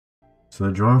So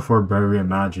the Jordan 4 Bred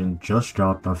Reimagined just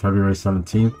dropped on February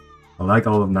 17th, but like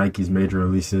all of Nike's major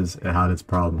releases, it had its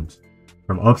problems.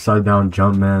 From upside down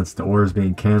Jumpmans to orders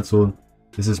being cancelled,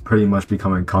 this is pretty much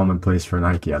becoming commonplace for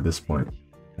Nike at this point.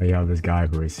 Now you have this guy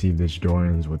who received his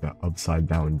Jordans with an upside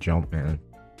down Jumpman.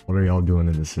 What are y'all doing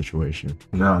in this situation?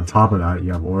 And then on top of that,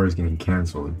 you have orders getting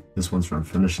cancelled. This one's from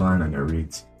Finish Line and it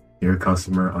reads, "Dear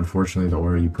customer, unfortunately the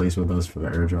order you placed with us for the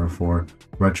Air Jordan 4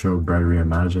 Retro Bred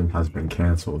Reimagined has been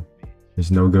cancelled.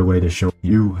 There's no good way to show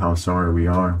you how sorry we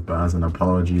are, but as an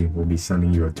apology, we'll be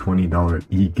sending you a $20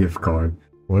 e-gift card."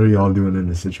 What are y'all doing in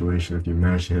this situation if you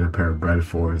manage to hit a pair of Bred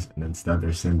 4s and instead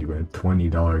they're sending you a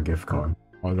 $20 gift card?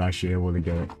 I was actually able to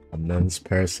get a men's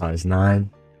pair size 9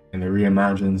 in the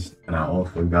Reimagines, and I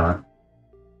also got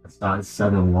a size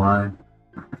 7 wide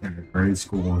in the grade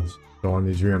school ones. So on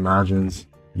these Reimagines,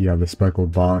 you have the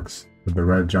speckled box with the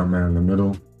red Jumpman in the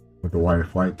middle with the white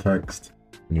flight text.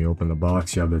 When you open the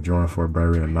box, you have the Jordan 4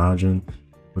 Bred Reimagined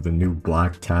with a new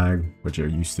black tag, which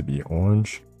it used to be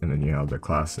orange, and then you have the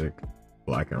classic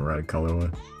black and red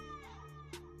colorway.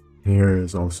 Here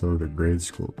is also the grade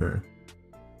school pair.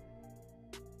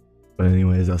 But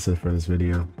anyways, that's it for this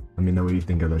video. Let me know what you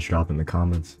think of this drop in the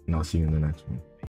comments, and I'll see you in the next one.